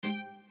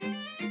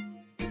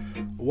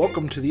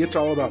Welcome to the It's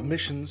All About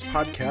Missions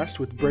podcast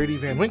with Brady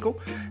Van Winkle,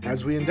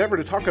 as we endeavor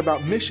to talk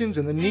about missions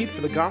and the need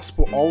for the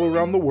gospel all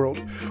around the world.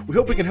 We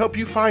hope we can help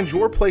you find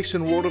your place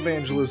in world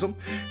evangelism.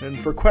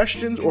 And for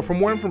questions or for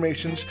more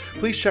information,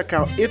 please check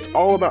out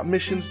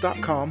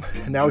it'sallaboutmissions.com.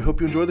 And now we hope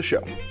you enjoy the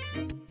show.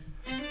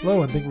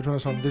 Hello, and thank you for joining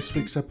us on this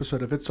week's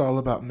episode of It's All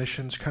About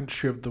Missions,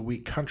 Country of the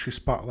Week, Country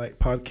Spotlight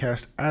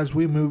podcast, as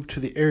we move to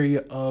the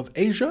area of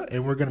Asia,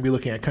 and we're going to be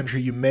looking at a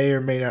country you may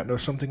or may not know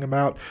something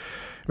about.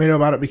 You may know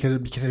about it because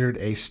it's considered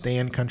a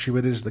STAN country, but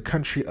it is the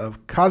country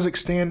of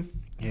Kazakhstan,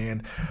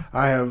 and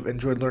I have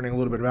enjoyed learning a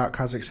little bit about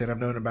Kazakhstan. I've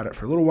known about it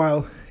for a little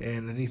while,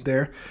 and the need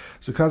there.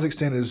 So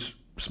Kazakhstan is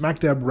smack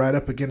dab right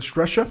up against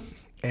Russia,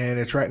 and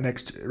it's right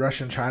next to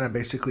Russia and China.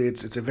 Basically,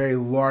 it's a very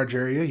large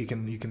area. You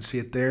can see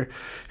it there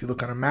if you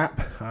look on a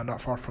map, not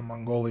far from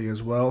Mongolia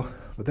as well.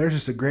 But there's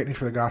just a great need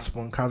for the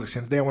gospel in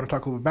Kazakhstan. Today I want to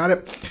talk a little bit about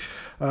it.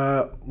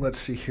 Let's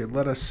see here.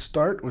 Let us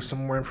start with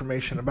some more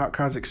information about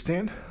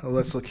Kazakhstan.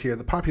 Let's look here.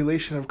 The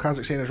population of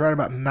Kazakhstan is right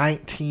about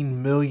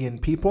 19 million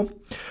people.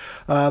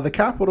 The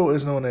capital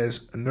is known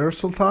as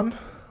Nur-Sultan.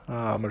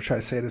 I'm going to try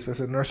to say it as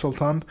best as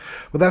Nur-Sultan.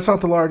 But that's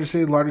not the largest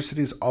city. The largest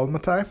city is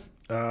Almaty.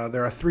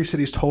 There are 3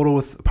 cities total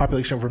with a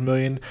population over a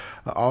million.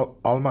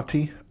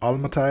 Almaty,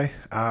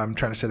 I'm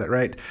trying to say that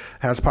right,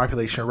 has a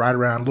population right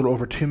around a little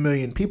over 2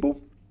 million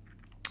people.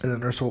 And then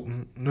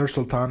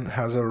Nur-Sultan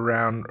has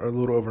around a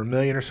little over a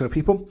million or so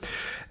people.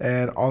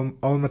 And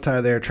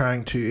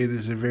Almaty, it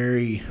is a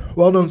very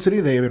well-known city.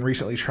 They have been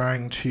recently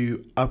trying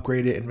to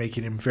upgrade it and make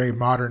it a very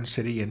modern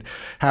city and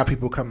have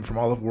people coming from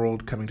all over the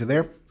world coming to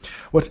there.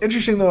 What's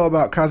interesting, though,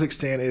 about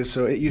Kazakhstan is,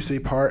 so it used to be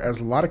part, as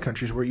a lot of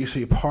countries were, it used to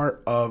be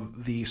part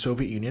of the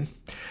Soviet Union.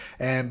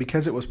 And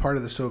because it was part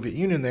of the Soviet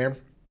Union there,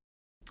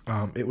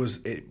 it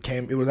was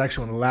actually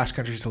one of the last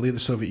countries to leave the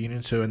Soviet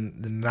Union. So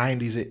in the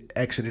 90s, it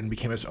exited and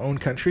became its own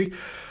country.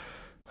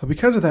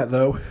 Because of that,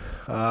 though,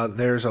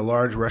 there's a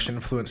large Russian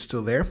influence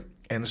still there.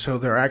 And so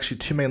there are actually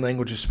 2 main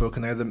languages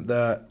spoken there.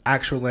 The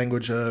actual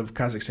language of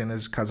Kazakhstan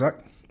is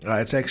Kazakh.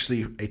 It's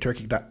actually a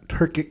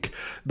Turkic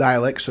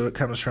dialect, so it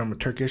comes from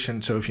Turkish.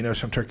 And so if you know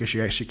some Turkish,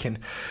 you actually can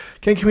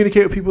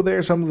communicate with people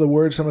there. Some of the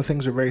words, some of the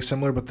things are very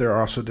similar, but there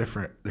are also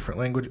different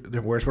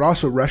words. But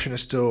also Russian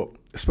is still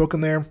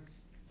spoken there.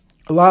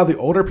 A lot of the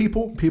older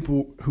people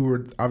who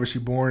were obviously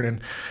born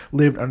and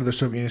lived under the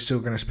Soviet Union, still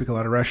going to speak a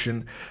lot of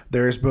Russian.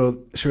 There is both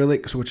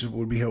Cyrillic, which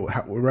would be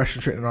Russian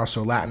written, and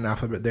also Latin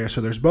alphabet there.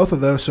 So there's both of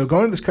those. So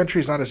going to this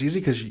country is not as easy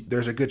because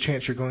there's a good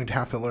chance you're going to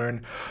have to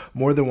learn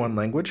more than one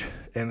language.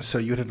 And so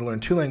you would have to learn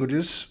 2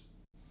 languages.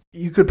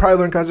 You could probably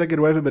learn Kazakh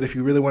away, but if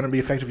you really want to be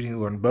effective, you need to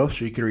learn both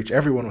so you can reach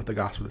everyone with the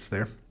gospel that's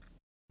there.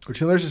 Which,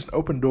 there's just an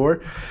open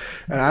door,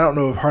 and I don't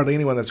know of hardly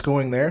anyone that's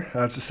going there.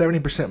 It's a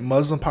 70%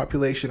 Muslim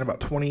population. About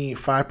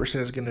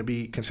 25% is going to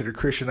be considered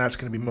Christian. That's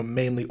going to be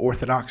mainly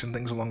Orthodox and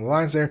things along the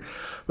lines there.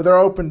 But there are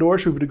open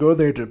doors for people to go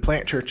there to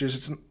plant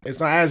churches. It's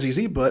not as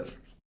easy, but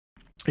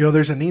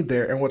there's a need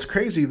there. And what's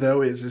crazy,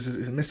 though, is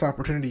a missed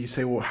opportunity. You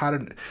say, well, how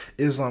did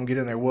Islam get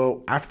in there?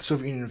 Well, after the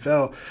Soviet Union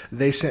fell,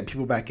 they sent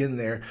people back in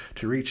there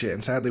to reach it.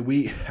 And sadly,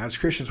 we, as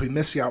Christians, we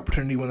missed the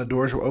opportunity when the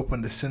doors were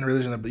open to send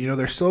religion. But,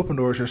 there's still open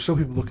doors. There's still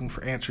people looking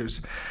for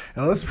answers.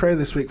 And let's pray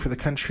this week for the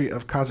country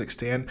of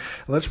Kazakhstan. And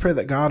let's pray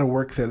that God will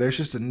work there. There's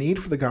just a need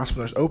for the gospel.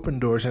 There's open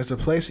doors. And it's a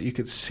place that you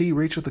could see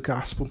reach with the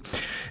gospel.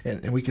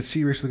 And we could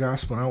see reach with the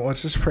gospel. Now,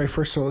 let's just pray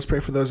first. So let's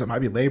pray for those that might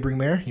be laboring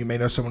there. You may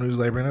know someone who's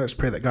laboring there. Let's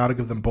pray that God will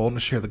give them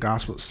boldness, share the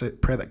gospel. Let's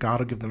pray that God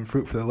will give them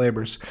fruit for their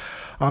labors.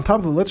 On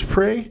top of that, let's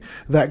pray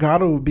that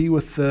God will be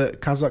with the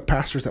Kazakh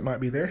pastors that might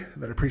be there,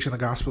 that are preaching the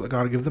gospel, that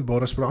God will give them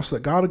boldness, but also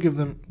that God will give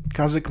them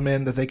Kazakh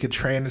men that they could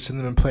train and send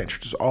them and plant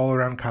churches all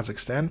around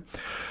Kazakhstan.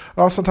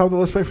 Also on top of that,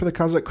 let's pray for the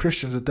Kazakh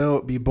Christians, that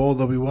they'll be bold,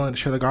 they'll be willing to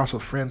share the gospel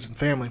with friends and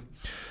family.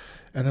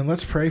 And then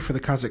let's pray for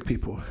the Kazakh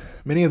people.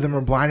 Many of them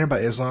are blinded by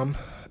Islam,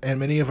 and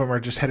many of them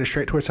are just headed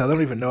straight towards hell. They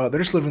don't even know it.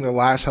 They're just living their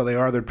lives how they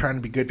are. They're trying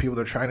to be good people.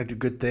 They're trying to do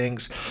good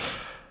things.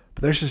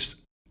 But there's just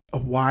a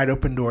wide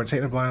open door and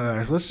Satan will blind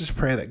their eyes. Let's just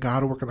pray that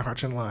God will work in their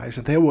hearts and lives,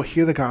 that they will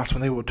hear the gospel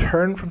and they will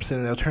turn from sin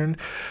and they'll turn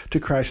to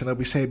Christ and they'll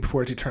be saved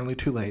before it's eternally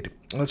too late.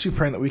 And let's be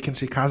praying that we can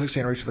see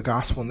Kazakhstan reach the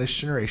gospel in this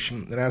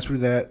generation. And as we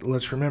do that,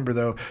 let's remember,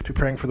 though, to be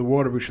praying for the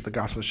world to reach the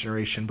gospel in this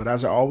generation. But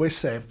as I always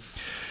say,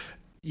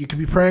 you can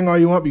be praying all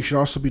you want, but you should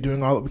also be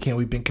doing all that we can.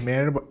 We've been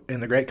commanded in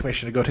the Great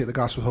Commission to go take the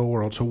gospel to the whole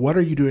world. So what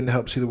are you doing to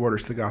help see the world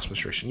reach the gospel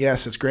situation?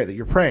 Yes, it's great that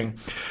you're praying,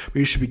 but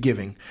you should be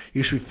giving.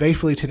 You should be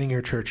faithfully attending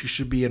your church. You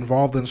should be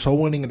involved in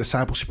soul winning and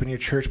discipleship in your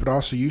church, but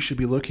also you should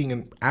be looking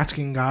and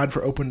asking God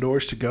for open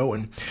doors to go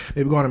and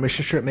maybe go on a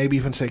mission trip, maybe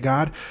even say,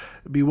 God,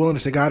 be willing to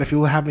say, God, if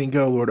you'll have me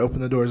go, Lord, open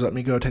the doors, let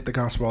me go take the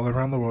gospel all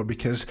around the world,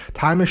 because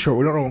time is short.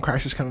 We don't know when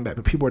Christ is coming back,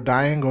 but people are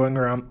going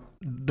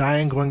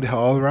to hell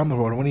all around the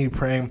world. And when are you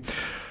praying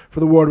for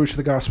the world to reach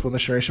the gospel in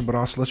this generation? But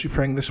also let's be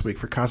praying this week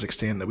for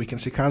Kazakhstan, that we can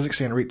see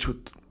Kazakhstan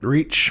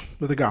reach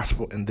with the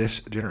gospel in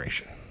this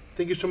generation.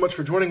 Thank you so much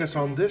for joining us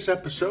on this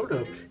episode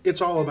of It's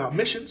All About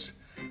Missions.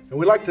 And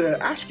we'd like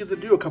to ask you to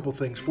do a couple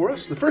things for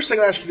us. The first thing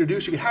I ask you to do,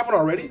 is if you haven't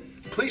already,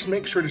 please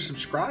make sure to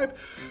subscribe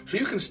so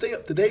you can stay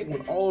up to date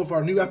when all of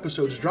our new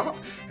episodes drop.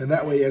 And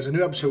that way, as a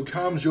new episode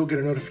comes, you'll get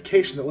a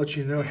notification that lets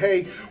you know,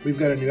 hey, we've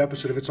got a new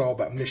episode if it's all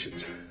about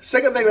missions.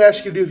 Second thing I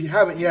ask you to do, if you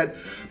haven't yet,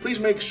 please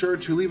make sure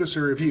to leave us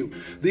a review.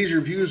 These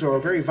reviews are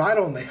very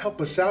vital and they help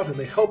us out and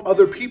they help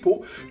other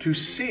people to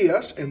see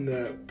us in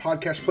the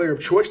podcast player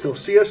of choice. They'll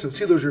see us and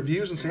see those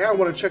reviews and say, hey, I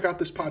want to check out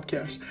this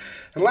podcast.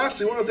 And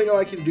lastly, one other thing I'd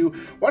like you to do,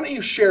 why don't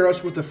you share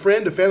us with a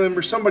friend, a family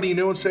member, somebody you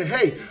know, and say,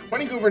 hey, why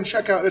don't you go over and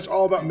check out It's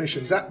All About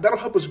Missions. That'll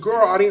help us grow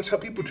our audience,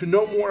 help people to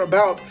know more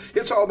about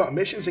It's All About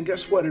Missions, and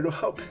guess what? It'll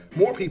help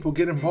more people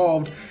get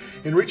involved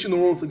in reaching the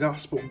world with the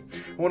gospel.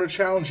 I want to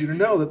challenge you to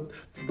know that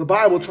the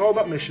Bible, it's all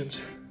about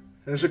missions.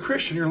 And as a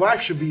Christian, your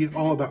life should be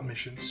all about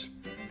missions.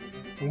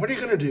 And what are you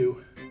going to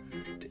do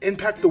to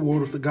impact the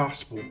world with the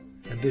gospel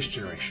in this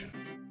generation?